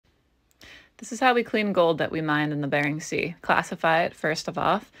This is how we clean gold that we mined in the Bering Sea. Classify it first of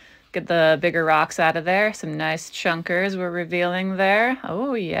all. Get the bigger rocks out of there. Some nice chunkers we're revealing there.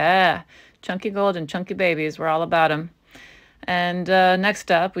 Oh yeah, chunky gold and chunky babies. We're all about them. And next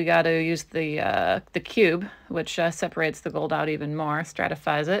up, we got to use the cube, which separates the gold out even more,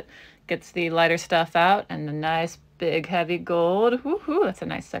 stratifies it, gets the lighter stuff out, and the nice big heavy gold. Woohoo! That's a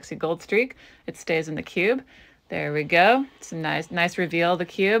nice sexy gold streak. It stays in the cube. There we go. It's a nice reveal of the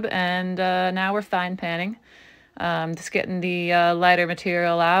cube, and now we're fine panning. Just getting the lighter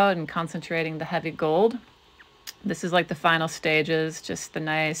material out and concentrating the heavy gold. This is like the final stages, just the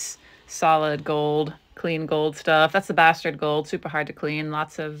nice solid gold, clean gold stuff. That's the bastard gold, super hard to clean,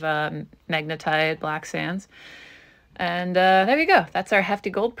 lots of magnetite, black sands. And there you go. That's our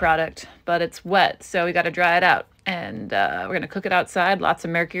hefty gold product, but it's wet, so we got to dry it out. And we're going to cook it outside, lots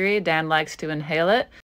of mercury. Dan likes to inhale it.